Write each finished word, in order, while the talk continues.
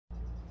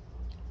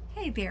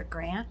Hey there,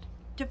 Grant.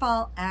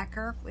 Deval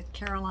Acker with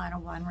Carolina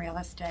One Real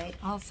Estate.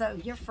 Also,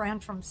 your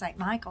friend from St.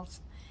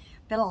 Michael's.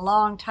 Been a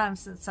long time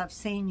since I've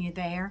seen you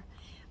there,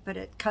 but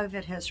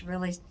COVID has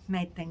really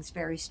made things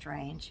very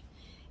strange.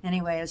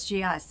 Anyway, as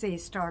GIC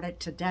started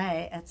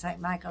today at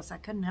St. Michael's, I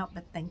couldn't help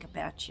but think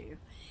about you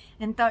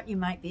and thought you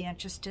might be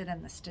interested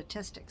in the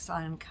statistics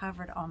I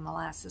uncovered on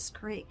Molasses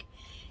Creek.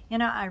 You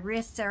know, I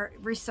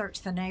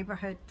researched the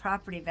neighborhood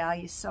property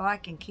values so I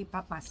can keep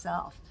up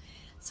myself.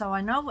 So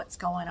I know what's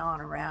going on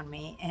around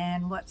me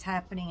and what's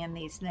happening in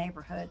these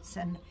neighborhoods,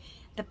 and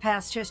the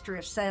past history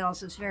of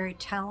sales is very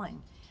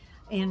telling.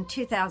 In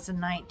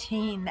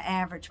 2019, the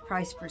average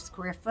price per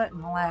square foot in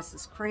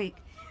Molasses Creek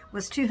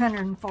was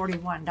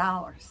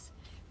 $241.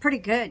 Pretty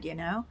good, you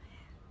know.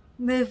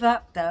 Move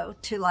up, though,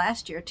 to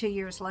last year, 2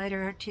 years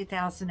later,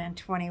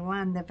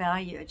 2021, the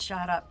value had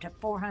shot up to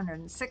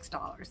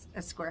 $406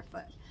 a square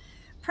foot.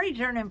 Pretty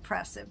darn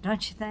impressive,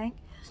 don't you think?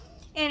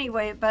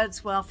 Anyway, it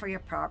bodes well for your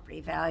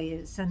property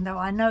values, and though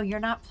I know you're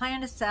not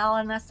planning to sell,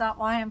 and that's not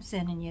why I'm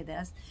sending you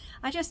this,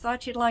 I just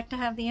thought you'd like to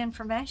have the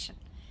information.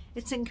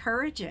 It's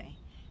encouraging.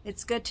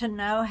 It's good to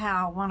know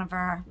how one of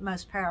our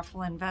most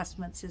powerful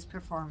investments is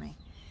performing.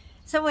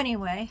 So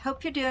anyway,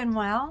 hope you're doing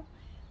well.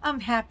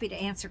 I'm happy to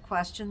answer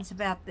questions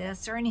about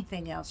this or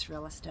anything else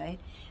real estate,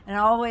 and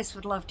I always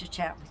would love to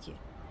chat with you.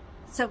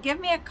 So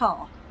give me a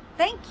call.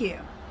 Thank you.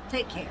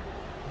 Take care.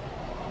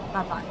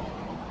 Bye-bye.